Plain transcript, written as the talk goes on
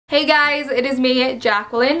Hey guys, it is me,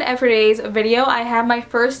 Jacqueline, and for today's video I have my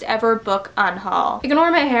first ever book unhaul.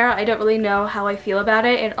 Ignore my hair, I don't really know how I feel about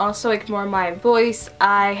it, and also ignore my voice.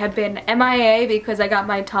 I have been MIA because I got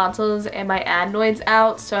my tonsils and my adenoids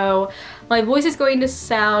out, so my voice is going to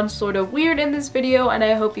sound sort of weird in this video, and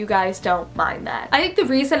I hope you guys don't mind that. I think the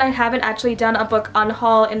reason I haven't actually done a book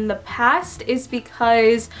unhaul in the past is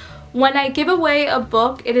because when I give away a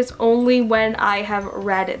book, it is only when I have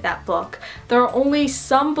read that book. There are only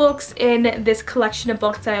some books in this collection of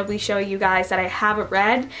books that I will be showing you guys that I haven't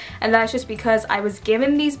read, and that's just because I was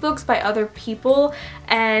given these books by other people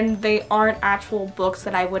and they aren't actual books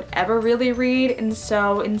that I would ever really read, and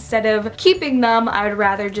so instead of keeping them, I would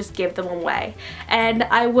rather just give them away. And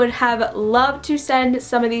I would have loved to send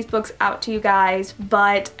some of these books out to you guys,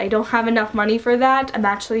 but I don't have enough money for that. I'm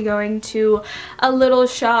actually going to a little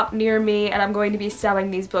shop near me and I'm going to be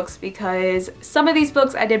selling these books because some of these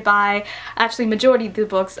books I did buy, actually majority of the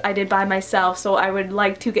books I did buy myself, so I would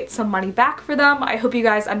like to get some money back for them. I hope you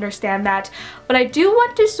guys understand that, but I do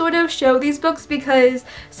want to sort of show these books because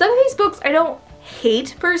some of these books I don't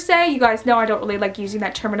hate per se. You guys know I don't really like using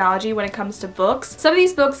that terminology when it comes to books. Some of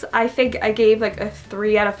these books I think I gave like a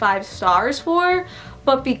 3 out of 5 stars for,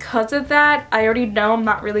 but because of that I already know I'm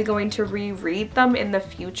not really going to reread them in the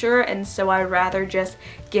future, and so I'd rather just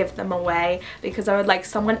give them away because I would like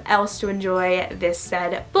someone else to enjoy this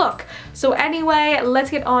said book. So anyway, let's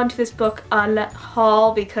get on to this book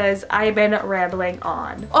unhaul because I've been rambling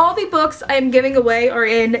on. All the books I'm giving away are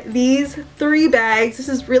in these 3 bags. This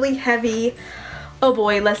is really heavy. Oh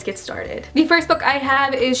boy, let's get started. The first book I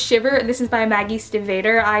have is Shiver. This is by Maggie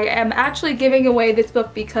Stivater. I am actually giving away this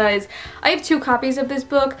book because I have 2 copies of this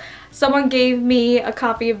book. Someone gave me a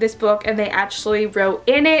copy of this book and they actually wrote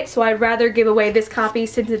in it, so I'd rather give away this copy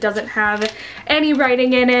since it doesn't have any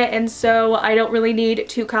writing in it, and so I don't really need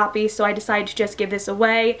 2 copies, so I decided to just give this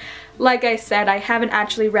away. Like I said, I haven't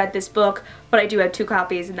actually read this book, but I do have 2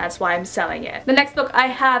 copies and that's why I'm selling it. The next book I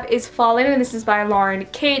have is Fallen, and this is by Lauren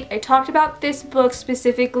Kate. I talked about this book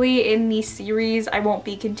specifically in the series I won't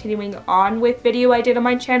be continuing on with video I did on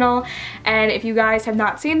my channel, and if you guys have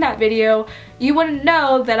not seen that video, you wouldn't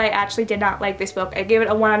know that I actually did not like this book. I gave it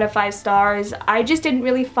a 1 out of 5 stars. I just didn't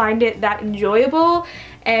really find it that enjoyable,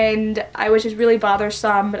 and I was just really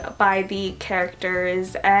bothersome by the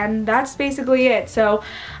characters, and that's basically it. So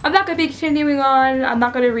I'm not going to be continuing on. I'm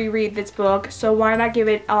not going to reread this book, so why not give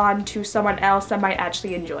it on to someone else that might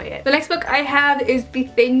actually enjoy it. The next book I have is The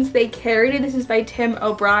Things They Carried, and this is by Tim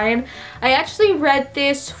O'Brien. I actually read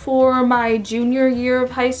this for my junior year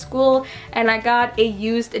of high school, and I got a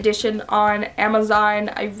used edition on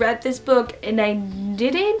Amazon. I read this book and I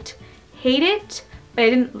didn't hate it, but I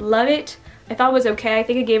didn't love it. I thought it was okay. I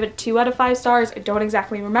think I gave it 2 out of 5 stars. I don't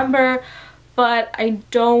exactly remember, but I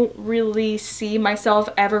don't really see myself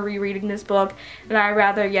ever rereading this book, and I'd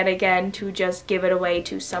rather yet again to just give it away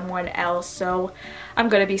to someone else, so I'm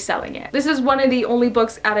going to be selling it. This is one of the only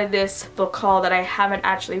books out of this book haul that I haven't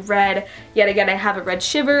actually read. Yet again, I haven't read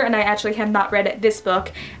Shiver, and I actually have not read this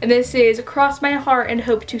book, and this is Cross My Heart and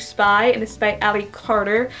Hope to Spy, and this is by Ali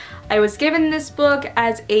Carter. I was given this book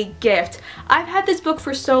as a gift. I've had this book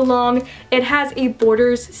for so long, it has a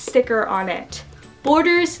Borders sticker on it.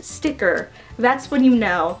 Borders sticker. That's when you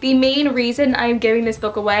know. The main reason I'm giving this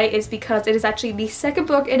book away is because it is actually the 2nd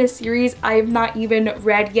book in a series I have not even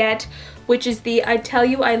read yet, which is the I Tell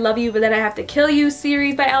You I Love You But Then I Have to Kill You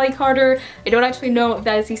series by Ali Carter. I don't actually know if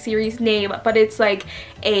that is the series name, but it's like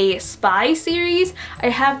a spy series. I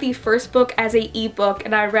have the first book as a ebook,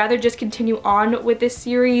 and I'd rather just continue on with this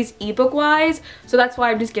series ebook wise, so that's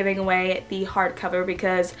why I'm just giving away the hardcover,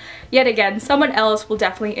 because yet again, someone else will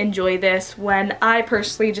definitely enjoy this when I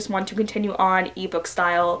personally just want to continue on ebook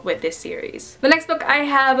style with this series. The next book I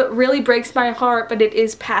have really breaks my heart, but it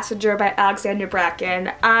is Passenger by Alexandra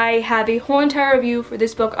Bracken. I have a whole entire review for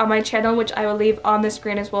this book on my channel, which I will leave on the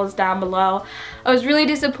screen as well as down below. I was really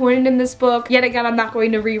disappointed in this book. Yet again, I'm not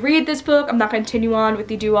going to reread this book. I'm not going to continue on with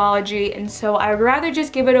the duology, and so I would rather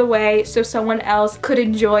just give it away so someone else could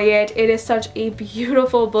enjoy it. It is such a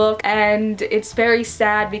beautiful book, and it's very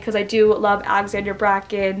sad because I do love Alexandra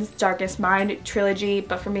Bracken's Darkest Mind trilogy,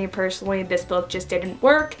 but for me personally, this book just didn't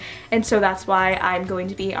work, and so that's why I'm going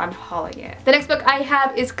to be unhauling it. The next book I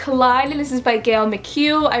have is Collide, and this is by Gail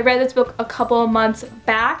McHugh. I read this book a couple of months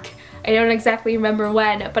back. I don't exactly remember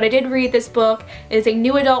when, but I did read this book. It is a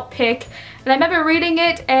new adult pick, and I remember reading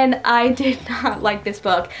it and I did not like this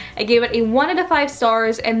book. I gave it a 1 out of 5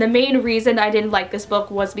 stars, and the main reason I didn't like this book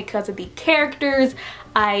was because of the characters.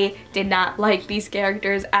 I did not like these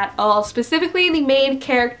characters at all. Specifically, the main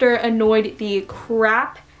character annoyed the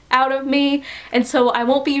crap out of me, and so I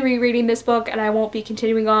won't be rereading this book and I won't be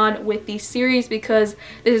continuing on with the series because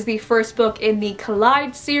this is the first book in the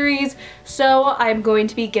Collide series, so I'm going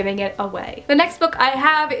to be giving it away. The next book I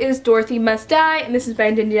have is Dorothy Must Die, and this is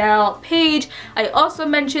by Danielle Page. I also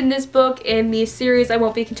mentioned this book in the series I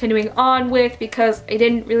won't be continuing on with because I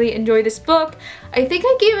didn't really enjoy this book. I think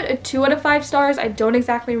I gave it a 2 out of 5 stars. I don't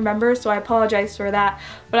exactly remember, so I apologize for that.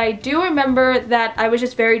 But I do remember that I was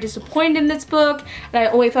just very disappointed in this book, and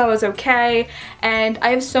I only thought it was okay. And I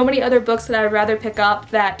have so many other books that I'd rather pick up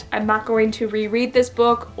that I'm not going to reread this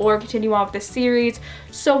book or continue on with the series.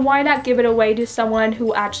 So why not give it away to someone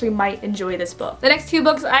who actually might enjoy this book? The next 2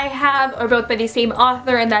 books I have are both by the same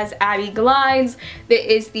author, and that is Abby Glines.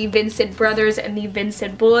 That is the Vincent Brothers and the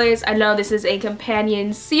Vincent Boys. I know this is a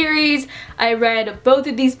companion series. I read both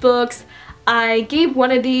of these books. I gave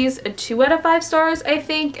one of these a 2 out of 5 stars, I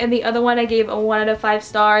think, and the other one I gave a 1 out of 5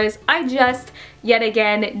 stars. I just, yet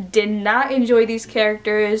again, did not enjoy these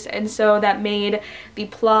characters, and so that made the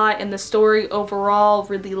plot and the story overall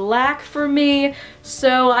really lack for me.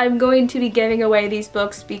 So I'm going to be giving away these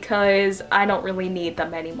books because I don't really need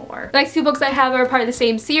them anymore. The next 2 books I have are part of the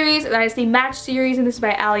same series, and that is the Match series, and this is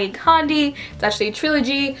by Ali Condi. It's actually a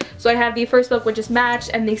trilogy. So I have the first book, which is Match,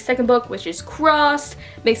 and the second book, which is Crossed.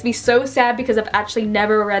 Makes me so sad because I've actually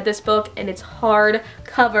never read this book, and it's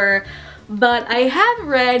hardcover. But I have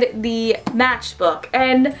read the Match book,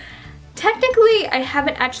 and technically I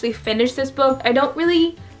haven't actually finished this book. I don't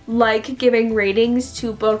really like giving ratings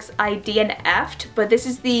to books I DNF'd, but this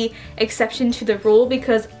is the exception to the rule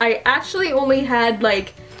because I actually only had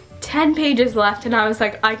like 10 pages left and I was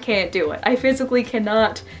like, I can't do it. I physically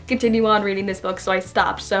cannot continue on reading this book, so I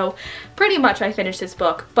stopped. So pretty much I finished this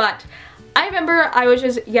book, but I remember I was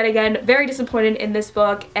just, yet again, very disappointed in this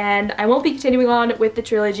book, and I won't be continuing on with the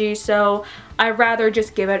trilogy, so I'd rather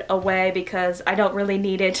just give it away because I don't really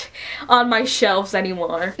need it on my shelves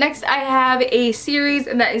anymore. Next, I have a series,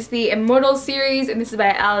 and that is the Immortal series, and this is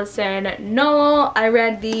by Alison Noel. I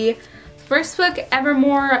read the first book,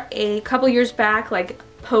 Evermore, a couple years back, like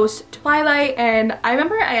post-Twilight, and I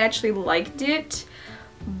remember I actually liked it,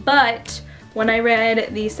 but when I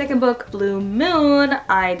read the second book, Blue Moon,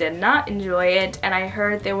 I did not enjoy it, and I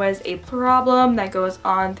heard there was a problem that goes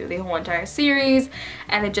on through the whole entire series,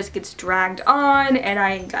 and it just gets dragged on, and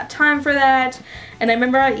I ain't got time for that. And I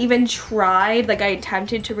remember I even tried, like I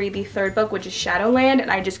attempted to read the third book, which is Shadowland,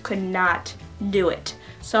 and I just could not do it.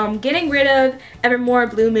 So I'm getting rid of Evermore,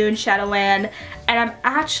 Blue Moon, Shadowland, and I'm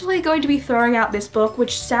actually going to be throwing out this book,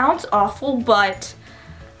 which sounds awful, but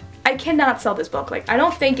I cannot sell this book. Like, I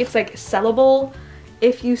don't think it's like sellable.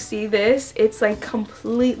 If you see this, it's like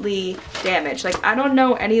completely damaged. Like, I don't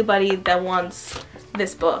know anybody that wants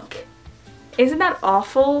this book. Isn't that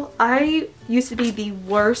awful? I used to be the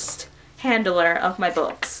worst handler of my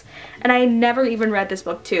books, and I never even read this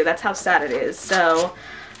book too. That's how sad it is. So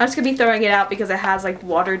I'm just gonna be throwing it out because it has like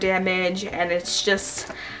water damage and it's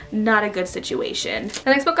just not a good situation. The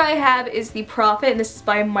next book I have is The Prophet, and this is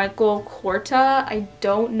by Michael Korta. I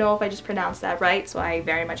don't know if I just pronounced that right, so I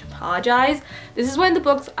very much apologize. This is one of the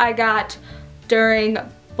books I got during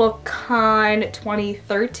BookCon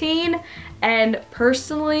 2013, and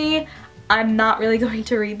personally, I'm not really going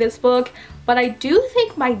to read this book, but I do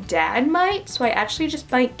think my dad might, so I actually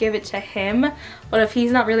just might give it to him. But if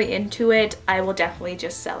he's not really into it, I will definitely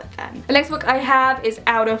just sell it then. The next book I have is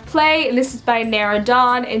Out of Play, and this is by Nara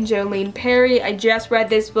Dawn and Jolene Perry. I just read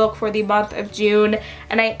this book for the month of June,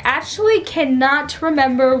 and I actually cannot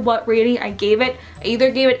remember what rating I gave it. I either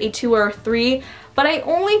gave it a 2 or a 3. But I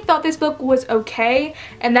only thought this book was okay,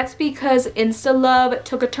 and that's because insta-love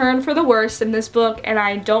took a turn for the worse in this book, and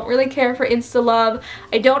I don't really care for insta-love.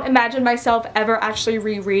 I don't imagine myself ever actually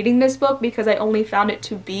rereading this book because I only found it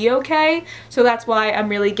to be okay, so that's why I'm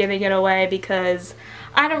really giving it away because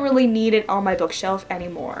I don't really need it on my bookshelf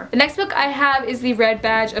anymore. The next book I have is The Red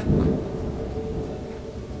Badge of...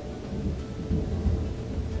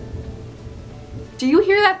 Do you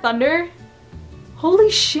hear that thunder?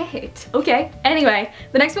 Holy shit. Okay. Anyway,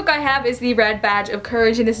 the next book I have is The Red Badge of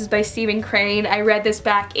Courage, and this is by Stephen Crane. I read this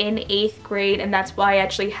back in 8th grade, and that's why I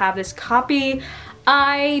actually have this copy.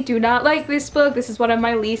 I do not like this book. This is one of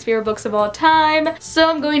my least favorite books of all time, so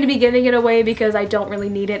I'm going to be giving it away because I don't really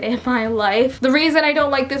need it in my life. The reason I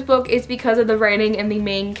don't like this book is because of the writing and the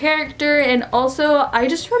main character, and also I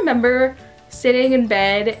just remember sitting in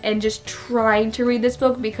bed and just trying to read this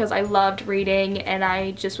book because I loved reading, and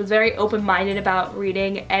I just was very open-minded about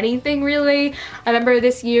reading anything really. I remember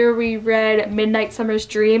this year we read Midnight Summer's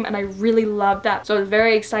Dream, and I really loved that, so I was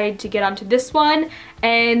very excited to get onto this one,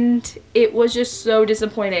 and it was just so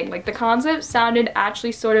disappointing. Like, the concept sounded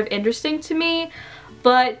actually sort of interesting to me,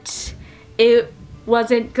 but it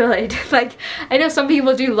wasn't good. Like, I know some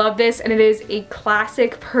people do love this and it is a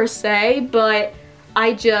classic per se, but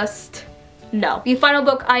I just, no. The final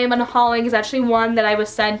book I am unhauling is actually one that I was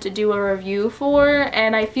sent to do a review for,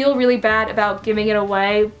 and I feel really bad about giving it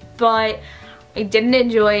away, but I didn't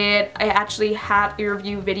enjoy it. I actually have a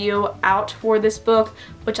review video out for this book,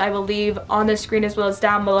 which I will leave on the screen as well as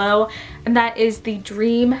down below, and that is The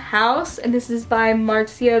Dream House, and this is by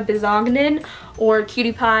Marcia Bizognin, or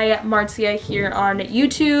Cutie Pie Marcia here on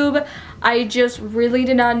YouTube. I just really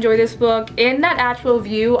did not enjoy this book. In that actual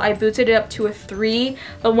review, I boosted it up to a 3,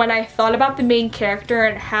 but when I thought about the main character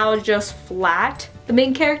and how just flat the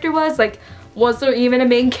main character was, like, was there even a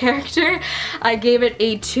main character? I gave it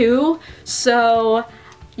a 2. So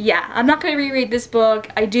yeah, I'm not going to reread this book.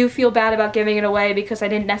 I do feel bad about giving it away because I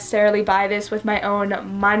didn't necessarily buy this with my own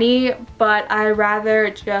money, but I'd rather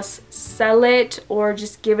just sell it or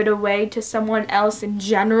just give it away to someone else in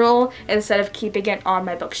general instead of keeping it on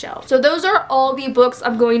my bookshelf. So those are all the books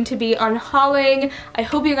I'm going to be unhauling. I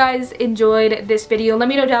hope you guys enjoyed this video. Let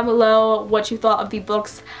me know down below what you thought of the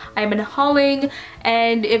books I'm unhauling,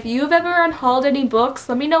 and if you've ever unhauled any books,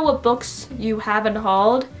 let me know what books you have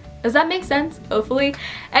unhauled. Does that make sense? Hopefully.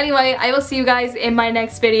 Anyway, I will see you guys in my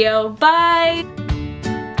next video. Bye!